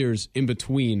couple years in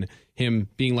between him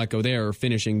being let go there or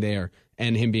finishing there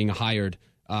and him being hired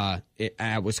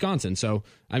at Wisconsin. So,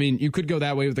 I mean, you could go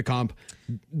that way with the comp.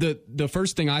 The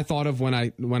first thing I thought of when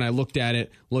I looked at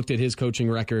his coaching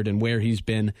record and where he's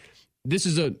been, this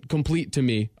is a complete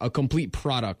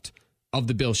product of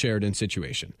the Bill Sheridan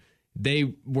situation.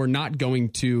 They were not going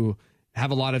to have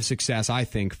a lot of success, I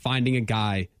think, finding a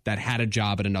guy that had a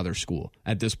job at another school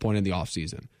at this point in the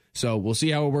offseason. So we'll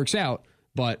see how it works out,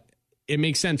 but it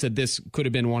makes sense that this could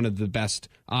have been one of the best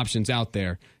options out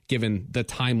there, given the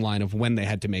timeline of when they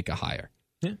had to make a hire.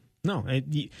 Yeah, no,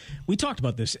 we talked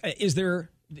about this. Is there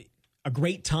a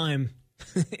great time?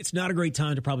 It's not a great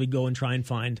time to probably go and try and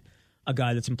find a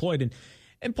guy that's employed.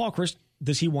 And Paul Chryst,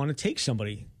 does he want to take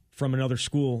somebody from another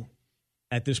school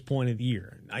at this point of the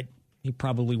year? He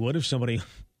probably would if somebody,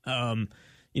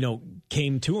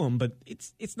 came to him. But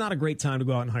it's not a great time to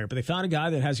go out and hire. But they found a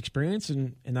guy that has experience,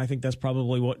 and I think that's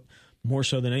probably what more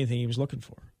so than anything he was looking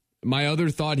for. My other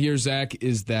thought here, Zach,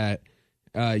 is that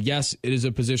yes, it is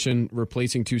a position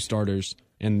replacing two starters,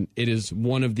 and it is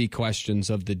one of the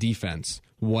questions of the defense,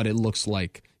 what it looks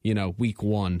like, week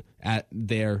one at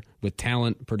there with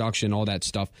talent, production, all that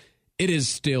stuff. It is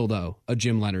still, though, a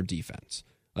Jim Leonhard defense.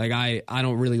 Like, I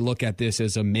don't really look at this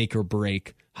as a make or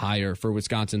break hire for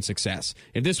Wisconsin's success.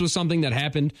 If this was something that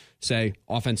happened, say,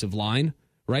 offensive line,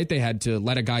 right? They had to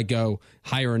let a guy go,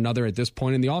 hire another at this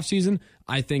point in the offseason.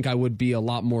 I think I would be a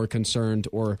lot more concerned,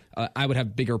 or I would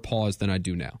have bigger pause than I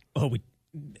do now.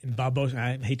 Bob Bostad,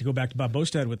 I hate to go back to Bob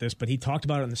Bostad with this, but he talked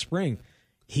about it in the spring.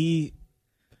 He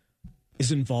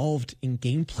is involved in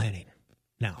game planning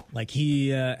now. Like, he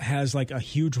has like a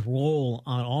huge role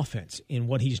on offense in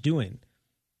what he's doing.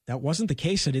 That wasn't the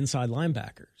case at inside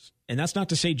linebackers. And that's not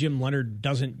to say Jim Leonhard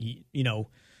doesn't,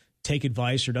 take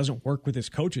advice or doesn't work with his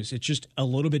coaches. It's just a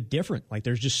little bit different. Like,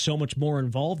 there's just so much more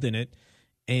involved in it,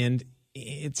 and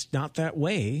it's not that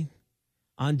way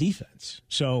on defense.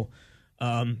 So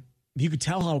you could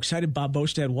tell how excited Bob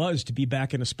Bostad was to be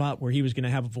back in a spot where he was going to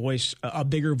have a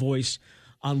bigger voice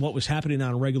on what was happening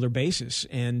on a regular basis.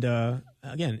 And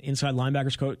again, inside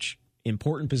linebackers coach,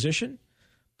 important position,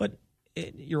 but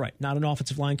you're right, not an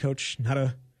offensive line coach, not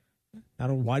a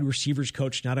wide receivers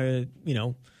coach, not a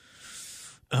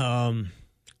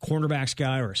cornerbacks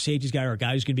guy or a safeties guy or a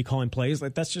guy who's going to be calling plays.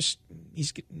 Like, that's just,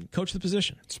 he's coach of the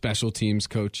position. Special teams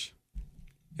coach,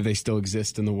 if they still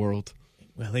exist in the world.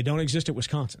 Well, they don't exist at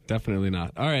Wisconsin. Definitely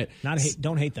not. All right.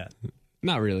 Don't hate that.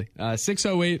 Not really.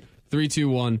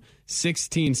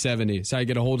 608-321-1670. That's how you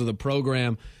get a hold of the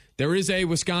program. There is a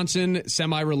Wisconsin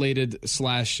semi-related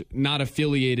 / not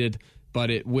affiliated, but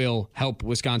it will help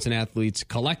Wisconsin athletes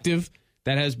collective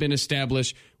that has been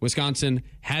established. Wisconsin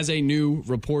has a new,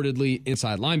 reportedly,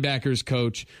 inside linebackers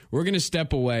coach. We're going to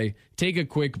step away, take a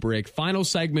quick break. Final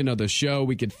segment of the show.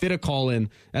 We could fit a call in.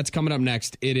 That's coming up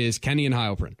next. It is Kenny and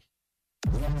Heilprin.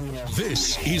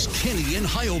 This is Kenny and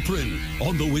Heilprin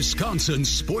on the Wisconsin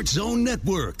Sports Zone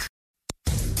Network.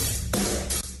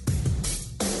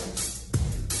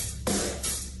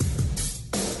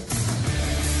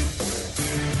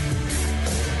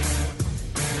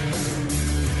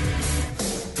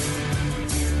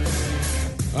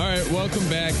 All right, welcome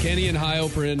back. Kenny and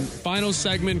Heilprin. Final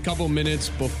segment, couple minutes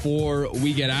before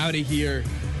we get out of here.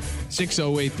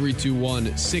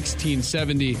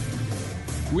 608-321-1670.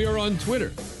 We are on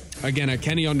Twitter. Again, at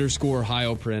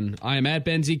Kenny_Heilprin. I am at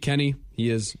Benzie Kenny. He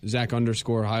is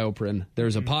Zach_Heilprin.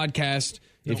 There's a podcast.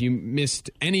 If you missed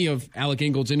any of Alec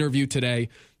Ingold's interview today,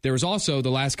 there was also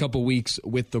the last couple weeks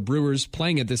with the Brewers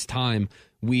playing at this time.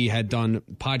 We had done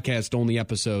podcast-only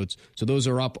episodes. So those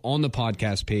are up on the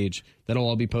podcast page. That'll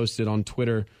all be posted on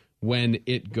Twitter when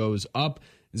it goes up.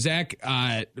 Zach,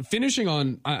 finishing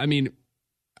on,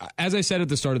 as I said at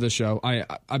the start of the show,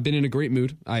 I've been in a great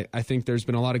mood. I think there's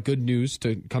been a lot of good news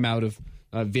to come out of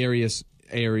various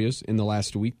areas in the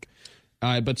last week.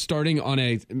 But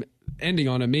ending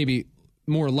on a maybe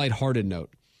more lighthearted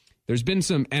note, there's been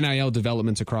some NIL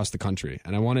developments across the country,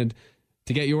 and I wanted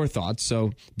to get your thoughts.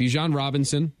 So Bijan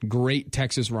Robinson, great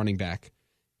Texas running back,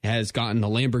 has gotten a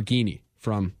Lamborghini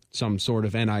from some sort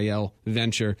of NIL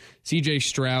venture. CJ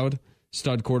Stroud,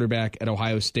 stud quarterback at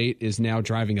Ohio State, is now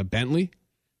driving a Bentley.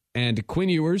 And Quinn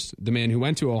Ewers, the man who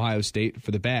went to Ohio State for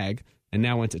the bag and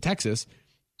now went to Texas, is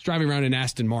driving around in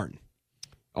Aston Martin.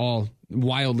 All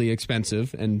wildly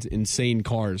expensive and insane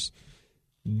cars.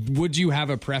 Would you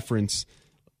have a preference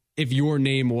if your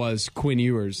name was Quinn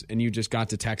Ewers and you just got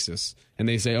to Texas and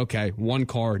they say, okay, one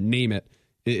car, name it.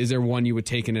 Is there one you would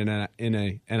take in a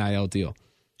NIL deal?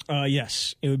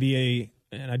 Yes, it would be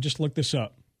and I just looked this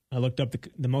up. I looked up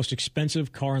the most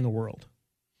expensive car in the world.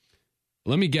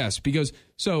 Let me guess, because,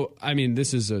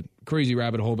 this is a crazy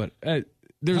rabbit hole, but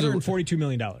there's $142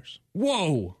 million.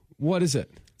 Whoa! What is it?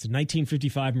 It's a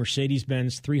 1955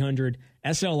 Mercedes-Benz 300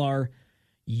 SLR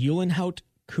Uhlenhaut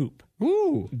Coupe.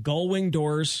 Ooh. Gull-wing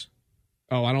doors.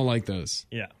 Oh, I don't like those.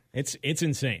 Yeah, it's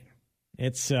insane.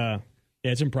 It's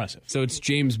impressive. So it's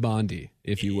James Bondy,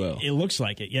 if you will. It looks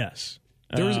like it, yes.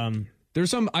 There's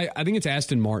some, I think it's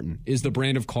Aston Martin is the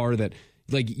brand of car that,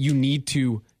 like, you need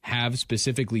to have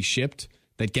specifically shipped,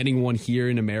 that getting one here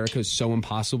in America is so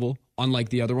impossible, unlike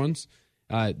the other ones.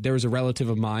 There was a relative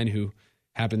of mine who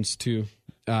happens to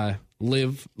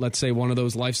live, let's say, one of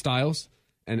those lifestyles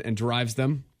and drives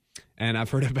them. And I've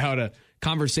heard about a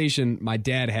conversation my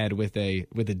dad had with a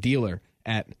dealer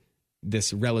at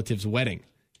this relative's wedding.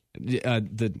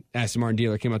 The Aston Martin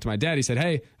dealer came up to my dad. He said,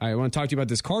 "Hey, I want to talk to you about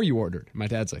this car you ordered." My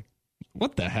dad's like,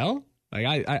 "What the hell? Like,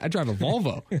 I drive a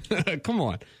Volvo." Come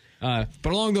on.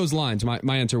 But along those lines,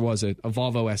 my answer was a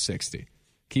Volvo S60.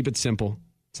 Keep it simple.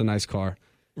 It's a nice car.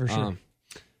 For sure.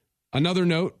 Another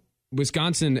note,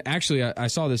 Wisconsin, actually, I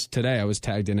saw this today. I was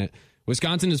tagged in it.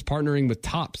 Wisconsin is partnering with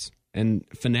Topps and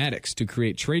Fanatics to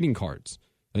create trading cards,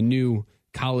 a new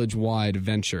college-wide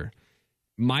venture.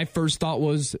 My first thought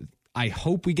was, I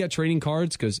hope we get trading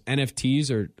cards because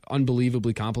NFTs are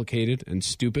unbelievably complicated and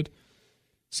stupid.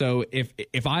 So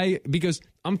because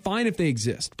I'm fine if they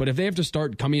exist, but if they have to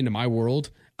start coming into my world,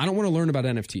 I don't want to learn about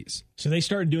NFTs. So they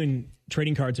started doing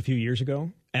trading cards a few years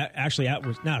ago. Actually, that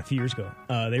was not a few years ago.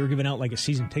 They were giving out like a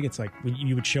season tickets, like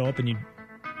you would show up and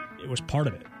it was part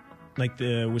of it. Like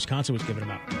the Wisconsin was giving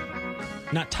them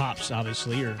out. Not Tops,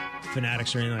 obviously, or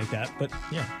Fanatics or anything like that, but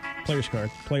yeah, players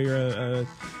cards,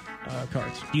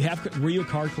 cards. Were you a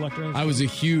card collector? I was a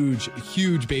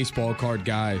huge baseball card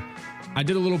guy. I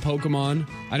did a little Pokemon.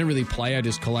 I didn't really play. I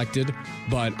just collected.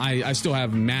 But I still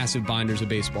have massive binders of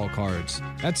baseball cards.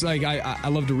 That's like, I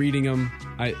loved reading them.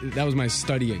 That was my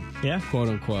studying, quote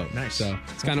unquote. Nice. So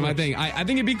it's kind of my thing. I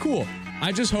think it'd be cool.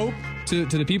 I just hope to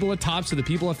the people at Topps, to the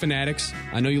people at Fanatics,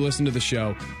 I know you listen to the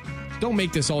show, don't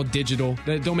make this all digital.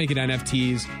 Don't make it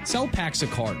NFTs. Sell packs of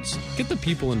cards. Get the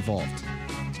people involved.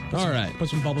 All right. Put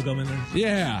some bubble gum in there.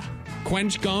 Yeah.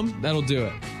 Quench gum. That'll do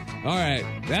it. All right.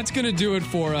 That's going to do it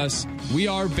for us. We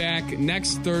are back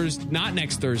next Thursday. Not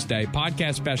next Thursday.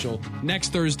 Podcast special.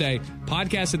 Next Thursday.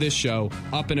 Podcast of this show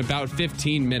up in about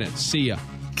 15 minutes. See ya.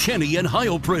 Kenny and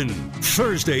Heilprin.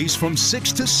 Thursdays from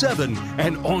 6 to 7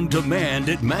 and on demand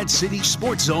at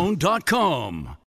MadCitySportsZone.com.